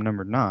 4 from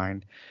number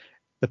 9,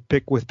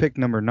 pick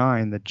number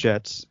 9, the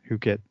Jets, who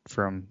get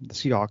from the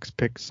Seahawks,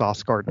 pick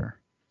Sauce Gardner,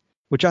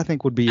 which I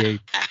think would be a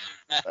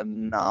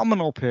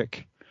phenomenal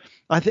pick.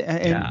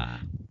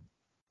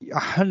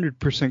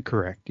 100%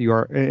 correct. You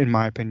are, in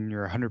my opinion,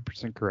 you're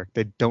 100% correct.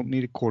 They don't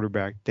need a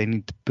quarterback. They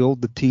need to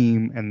build the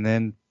team and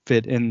then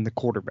fit in the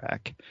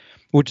quarterback,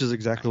 which is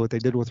exactly what they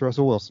did with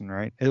Russell Wilson,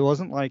 right? It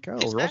wasn't like,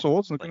 Russell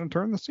Wilson's going to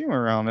turn the team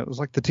around. It was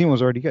like the team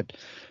was already good.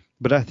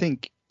 But I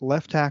think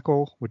left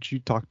tackle, which you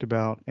talked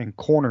about, and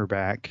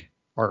cornerback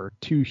are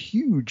 2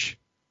 huge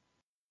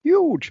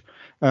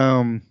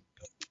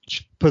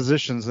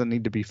positions that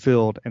need to be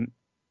filled. And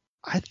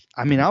I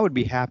mean, I would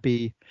be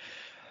happy.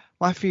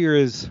 My fear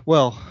is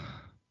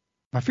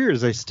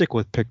they stick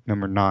with pick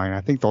number 9. I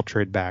think they'll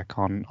trade back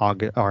on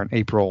August or on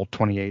April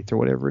 28th or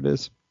whatever it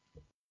is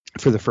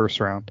for the first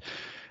round.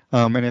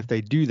 And if they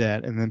do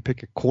that and then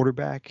pick a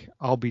quarterback,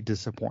 I'll be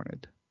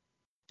disappointed.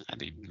 I'd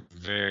be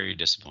very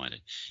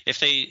disappointed if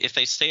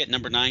they stay at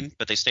number 9,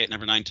 but they stay at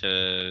number 9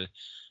 to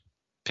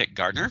pick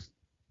Gardner.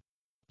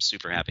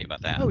 Super happy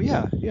about that. Oh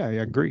yeah,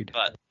 agreed.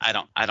 But I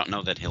don't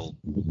know that he'll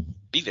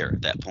be there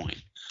at that point.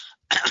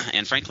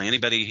 And frankly,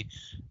 anybody,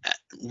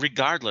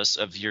 regardless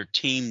of your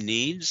team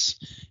needs,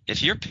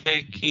 if you're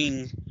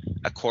picking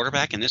a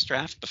quarterback in this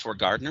draft before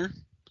Gardner,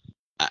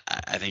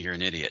 I think you're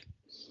an idiot.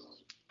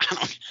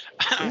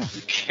 I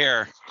don't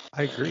care.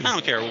 I agree. I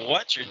don't care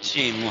what your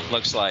team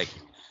looks like,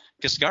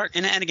 because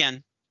and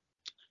again,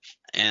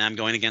 and I'm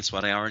going against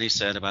what I already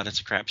said about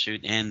it's a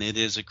crapshoot, and it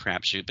is a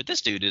crapshoot. But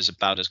this dude is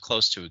about as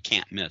close to a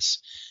can't miss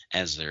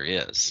as there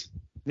is.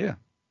 Yeah.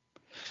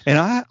 And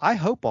I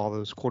hope all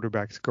those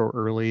quarterbacks go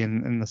early,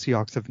 and the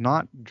Seahawks have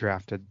not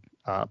drafted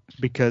up,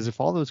 because if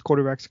all those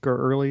quarterbacks go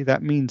early,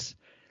 that means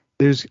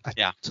there's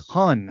a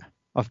ton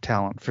of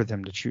talent for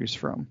them to choose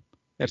from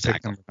at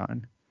pick number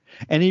 9.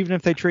 And even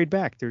if they trade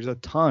back, there's a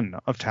ton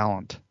of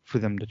talent for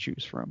them to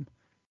choose from.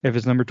 If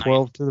it's number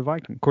 12 to the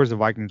Vikings, of course the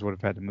Vikings would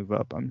have had to move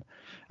up. I'm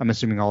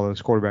assuming all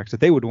those quarterbacks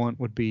that they would want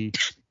would be,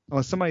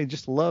 unless somebody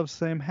just loves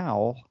Sam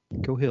Howell,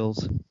 go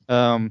Hills.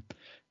 Then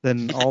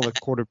all the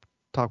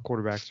top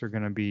quarterbacks are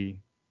going to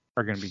be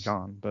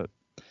gone. But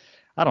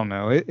I don't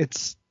know.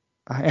 It's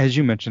as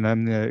you mentioned,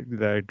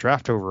 the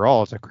draft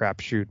overall is a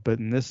crapshoot. But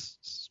in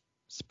this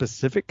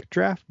specific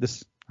draft,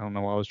 I don't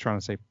know what I was trying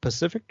to say.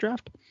 Pacific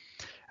draft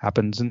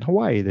happens in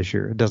Hawaii this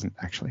year. It doesn't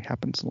actually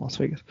happen in Las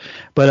Vegas.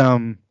 But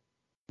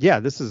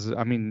this is.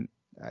 I mean,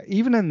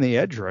 even in the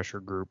edge rusher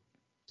group,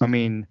 I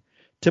mean,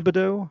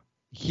 Thibodeau,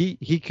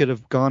 he could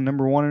have gone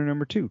number 1 or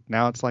number 2.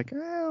 Now it's like,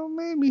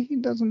 maybe he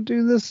doesn't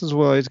do this as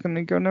well. He's going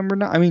to go number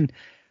 9. I mean,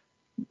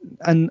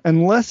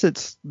 unless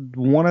it's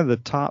one of the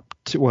top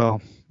 2,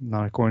 well,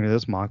 not according to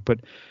this mock, but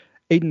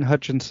Aiden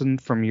Hutchinson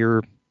from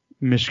your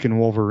Michigan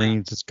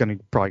Wolverines is going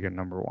to probably get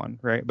number 1,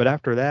 right? But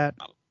after that,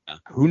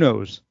 who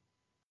knows?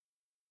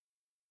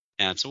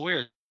 Yeah, it's a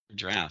weird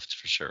draft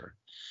for sure,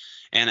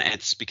 and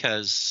it's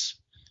because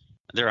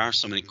there are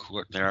so many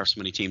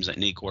teams that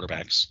need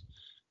quarterbacks,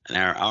 and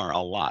there are a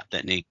lot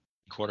that need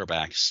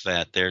quarterbacks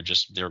that they're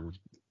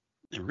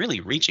really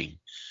reaching.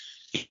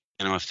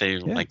 You know, if they're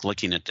like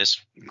looking at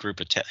this group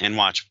of and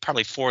watch,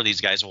 probably 4 of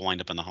these guys will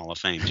wind up in the Hall of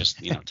Fame, just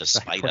to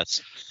spite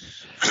us.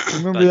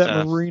 Remember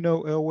that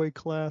Marino Elway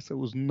class? It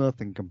was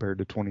nothing compared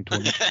to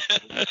 2020.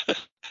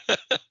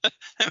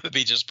 That would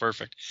be just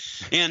perfect.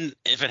 And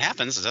if it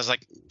happens, it's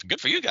like, good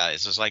for you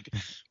guys. It's like,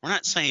 we're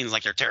not saying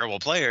like they're terrible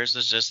players.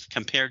 It's just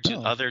compared to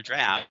other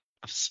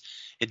drafts,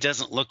 it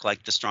doesn't look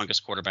like the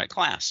strongest quarterback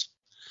class.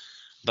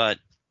 But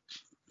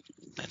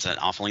that's an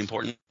awfully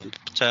important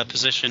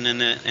position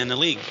in the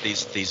league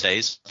these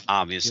days,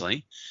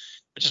 obviously,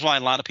 which is why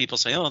a lot of people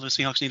say, "Oh, the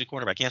Seahawks need a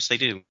quarterback." Yes, they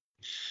do,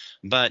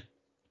 but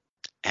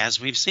as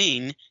we've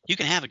seen, you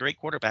can have a great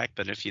quarterback,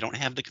 but if you don't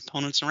have the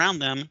components around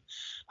them,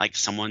 like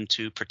someone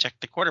to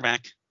protect the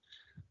quarterback,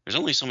 there's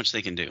only so much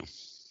they can do.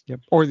 Yep.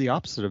 Or the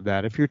opposite of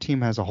that. If your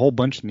team has a whole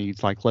bunch of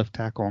needs like left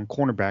tackle and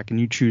cornerback, and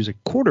you choose a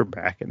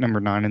quarterback at number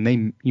 9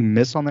 and you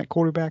miss on that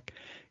quarterback,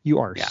 you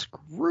are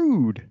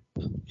screwed.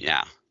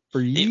 Yeah.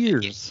 For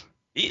years.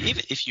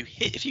 Even if you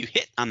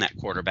hit on that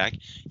quarterback,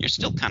 you're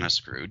still kind of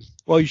screwed.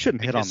 Well, you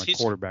shouldn't hit on the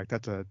quarterback.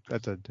 That's a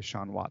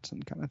Deshaun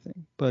Watson kind of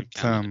thing. But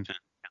kind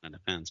of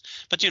depends.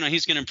 But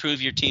he's going to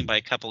improve your team by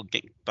a couple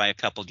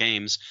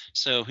games,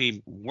 so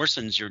he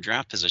worsens your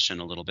draft position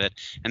a little bit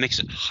and makes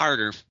it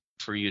harder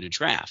for you to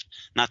draft.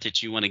 Not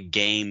that you want to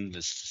game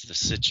the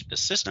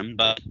system,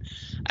 but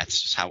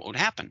that's just how it would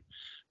happen.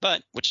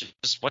 But which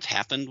is what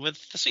happened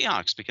with the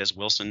Seahawks, because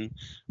Wilson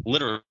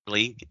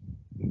literally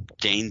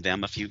gained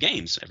them a few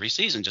games every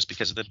season just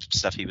because of the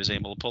stuff he was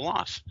able to pull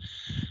off.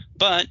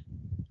 But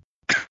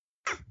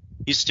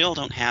you still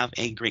don't have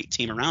a great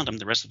team around him.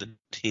 The rest of the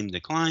team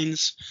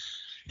declines,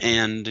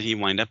 and you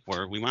wind up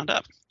where we wound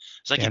up.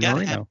 It's like you got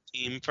to have a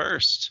team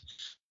first.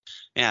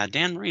 Yeah,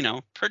 Dan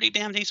Marino, pretty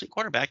damn decent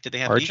quarterback. Did they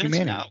have Archie defense?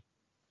 Manning. No.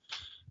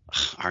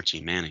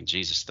 Archie Manning,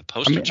 Jesus, the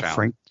poster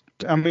child.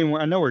 I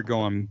know we're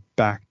going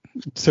back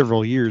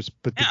several years,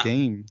 but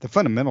the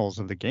fundamentals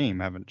of the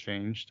game haven't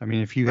changed. I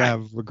mean, if you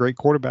have a great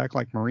quarterback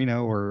like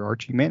Marino or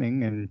Archie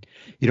Manning and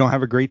you don't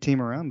have a great team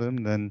around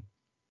them, then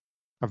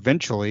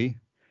eventually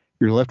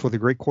you're left with a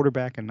great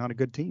quarterback and not a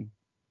good team.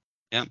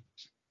 Yeah.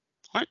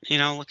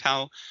 Look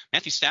how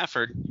Matthew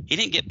Stafford, he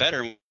didn't get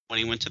better when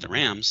he went to the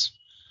Rams.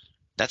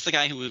 That's the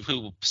guy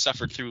who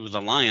suffered through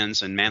the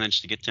Lions and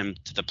managed to get them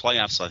to the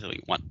playoffs, I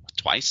think,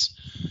 twice.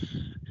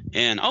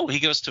 And, he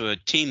goes to a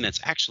team that's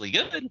actually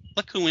good.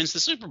 Look who wins the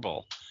Super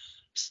Bowl.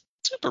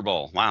 Super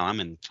Bowl. Wow, I'm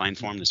in fine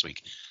form this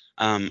week.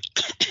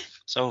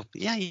 So,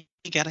 yeah, you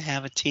got to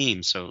have a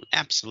team. So,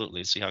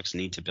 absolutely, the Seahawks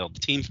need to build the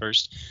team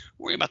first.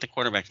 Worry about the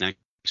quarterback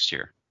next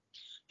year.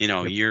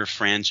 Your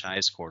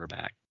franchise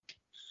quarterback.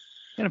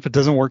 And if it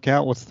doesn't work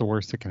out, what's the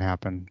worst that can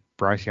happen?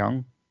 Bryce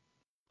Young?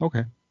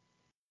 Okay.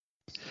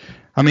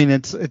 I mean,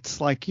 it's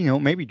like,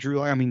 maybe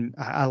Drew. I mean,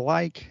 I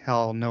like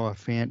how Noah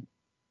Fant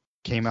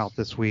came out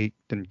this week.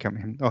 Didn't come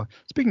in. Oh,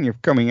 speaking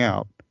of coming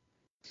out,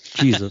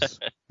 Jesus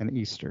and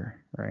Easter,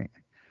 right?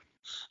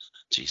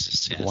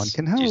 Jesus, yes. One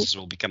can hope. Jesus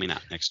will be coming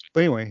out next week. But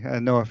anyway,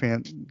 Noah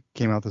Fant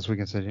came out this week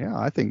and said, yeah,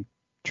 I think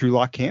Drew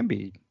Lock can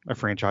be a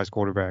franchise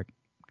quarterback.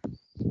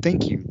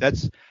 Thank you.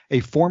 That's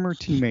a former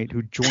teammate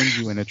who joined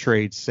you in a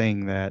trade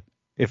saying that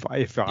if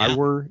I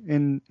were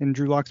in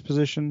Drew Lock's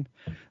position,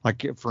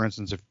 like, for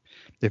instance,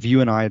 if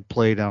you and I had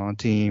played on a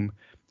team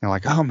and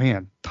like, oh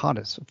man, Todd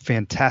is a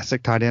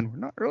fantastic tight end, we're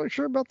not really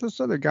sure about this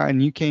other guy,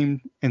 and you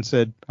came and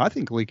said, I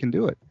think Lee can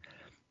do it.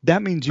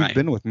 That means you've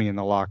been with me in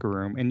the locker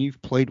room and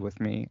you've played with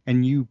me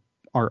and you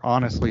are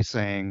honestly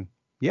saying,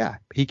 yeah,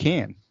 he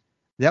can.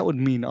 That would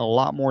mean a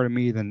lot more to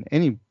me than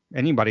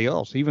anybody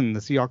else, even the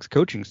Seahawks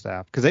coaching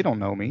staff, because they don't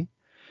know me.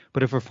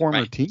 But if a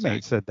former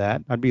teammate said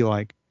that, I'd be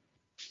like,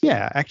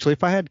 yeah, actually,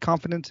 if I had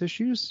confidence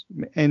issues,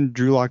 and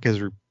Drew Lock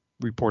has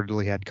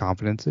reportedly had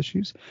confidence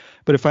issues,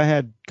 but if I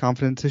had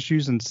confidence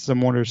issues and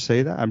someone were to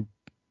say that,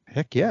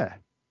 heck yeah.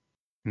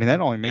 I mean,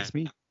 that only makes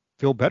me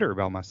feel better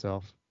about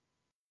myself.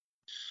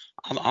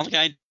 All the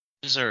guy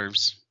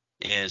deserves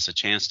is a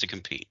chance to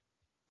compete.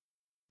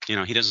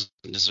 He doesn't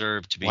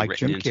deserve to be like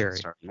written Jim into Carrey. the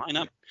starting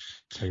lineup.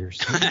 So you're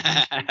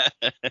saying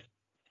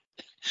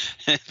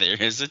there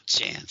is a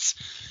chance,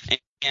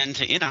 and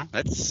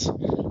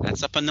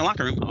that's up in the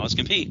locker room. Always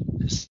compete.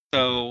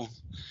 So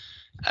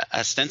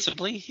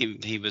ostensibly,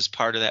 he was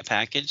part of that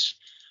package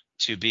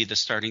to be the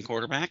starting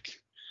quarterback,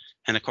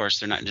 and of course,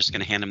 they're not just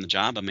going to hand him the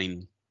job. I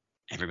mean,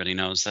 everybody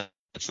knows that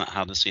that's not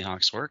how the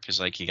Seahawks work. It's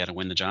like you got to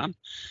win the job,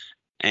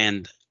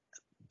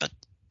 but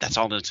that's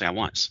all this guy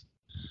wants.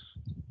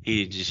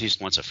 He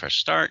just wants a fresh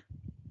start,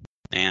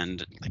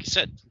 and like I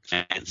said,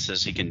 Fant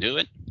says he can do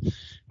it,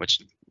 which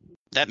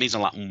that means a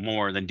lot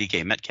more than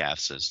DK Metcalf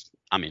says.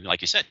 I mean,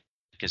 like you said,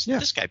 because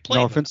this guy played.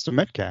 No offense to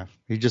Metcalf,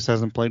 he just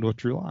hasn't played with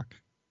Drew Lock.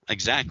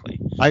 Exactly.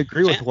 I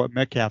agree with what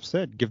Metcalf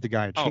said. Give the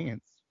guy a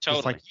chance.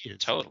 Totally.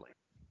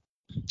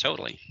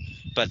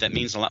 But that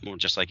means a lot more.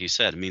 Just like you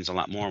said, it means a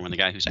lot more when the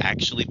guy who's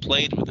actually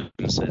played with him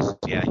says,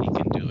 "Yeah, he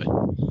can do it."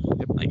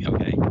 Yep. Like,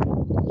 okay.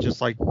 Just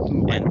like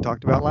we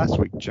talked about last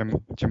week, Jim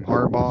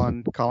Harbaugh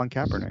and Colin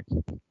Kaepernick.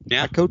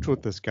 Yeah. I coach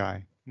with this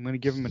guy. I'm going to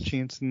give him a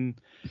chance in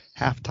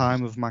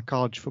halftime of my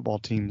college football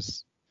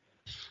team's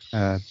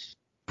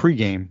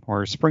pregame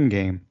or spring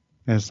game.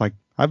 And it's like,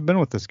 I've been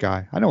with this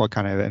guy. I know what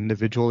kind of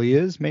individual he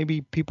is.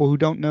 Maybe people who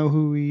don't know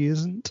who he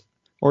isn't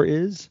or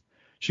is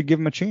should give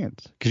him a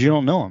chance because you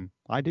don't know him.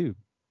 I do.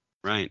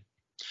 Right.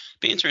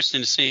 Be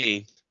interesting to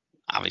see.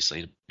 Obviously,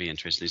 it'd be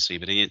interesting to see,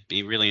 but it'd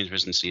be really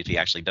interesting to see if he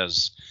actually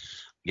does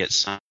get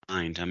signed.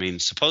 I mean,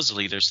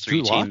 supposedly there's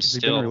 3 teams still. Has he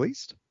been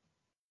released?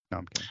 No,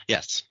 I'm kidding.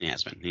 Yes, he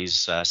has been.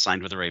 He's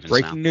signed with the Ravens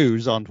Breaking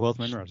news on 12th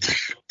Man Rising.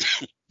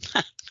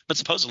 But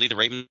supposedly the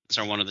Ravens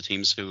are one of the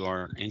teams who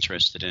are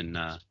interested in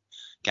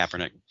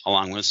Kaepernick,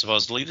 along with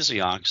supposedly the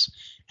Seahawks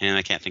And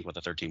I can't think what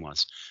the third team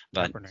was.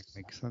 But Kaepernick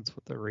makes sense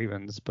with the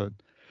Ravens. But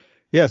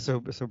yeah, so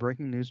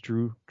breaking news: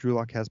 Drew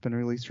Lock has been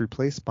released,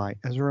 replaced by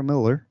Ezra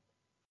Miller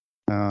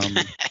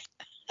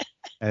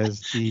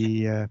as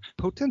the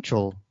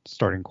potential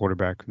starting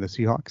quarterback for the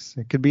Seahawks.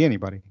 It could be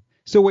anybody.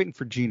 Still waiting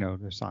for Geno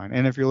to sign.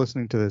 And if you're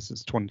listening to this,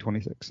 it's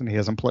 2026, and he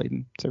hasn't played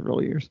in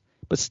several years.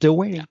 But still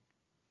waiting. Yeah.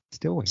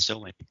 Still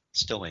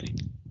waiting.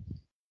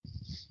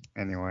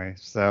 Anyway,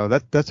 so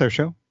that's our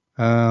show.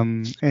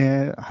 And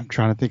I'm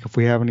trying to think if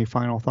we have any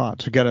final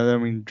thoughts. We got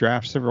to,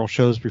 draft several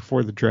shows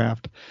before the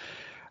draft.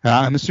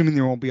 I'm assuming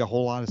there won't be a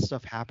whole lot of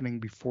stuff happening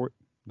before,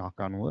 knock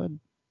on wood,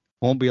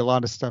 won't be a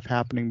lot of stuff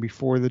happening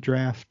before the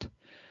draft.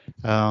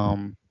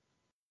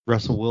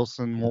 Russell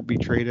Wilson won't be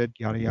traded,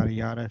 yada, yada,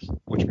 yada,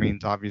 which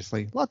means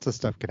obviously lots of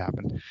stuff could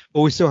happen.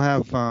 But we still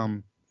have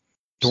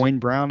Dwayne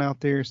Brown out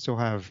there, still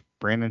have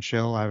Brandon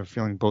Shell. I have a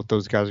feeling both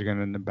those guys are going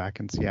to end up back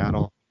in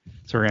Seattle.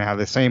 So we're going to have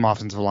the same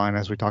offensive line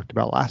as we talked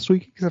about last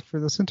week, except for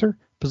the center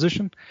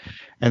position.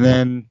 And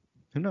then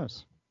who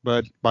knows?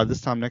 But by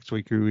this time next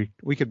week,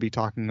 we could be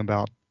talking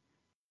about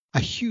a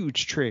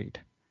huge trade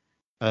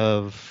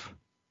of,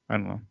 I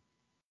don't know,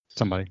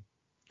 somebody.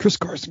 Chris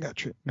Carson got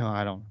traded. No,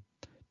 I don't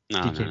know.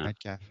 DK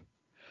Metcalf.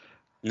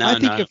 I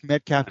think if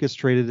Metcalf gets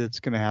traded, it's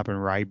going to happen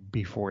right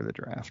before the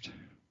draft.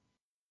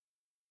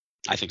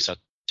 I think so,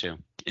 too,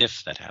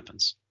 if that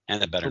happens.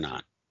 And it better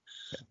not.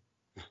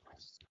 Yeah.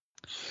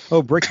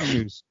 Oh, breaking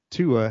news.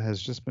 Tua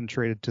has just been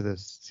traded to the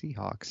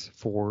Seahawks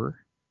for...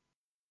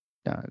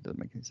 No, it doesn't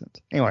make any sense.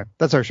 Anyway,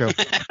 that's our show.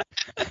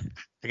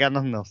 I got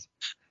nothing else.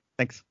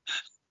 Thanks.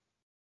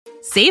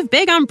 Save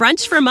big on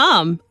brunch for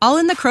mom, all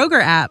in the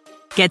Kroger app.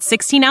 Get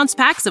 16-ounce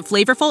packs of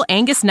flavorful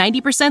Angus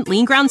 90%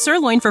 lean ground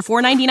sirloin for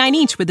 $4.99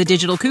 each with a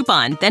digital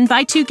coupon. Then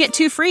buy 2, get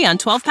 2 free on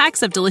 12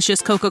 packs of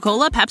delicious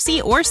Coca-Cola,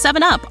 Pepsi, or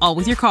 7-Up, all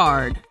with your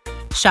card.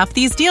 Shop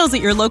these deals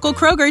at your local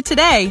Kroger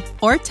today,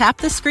 or tap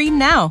the screen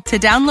now to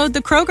download the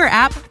Kroger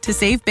app to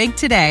save big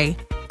today.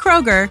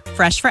 Kroger,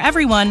 fresh for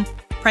everyone.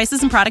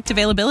 Prices and product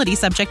availability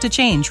subject to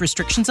change.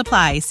 Restrictions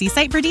apply. See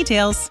site for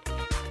details.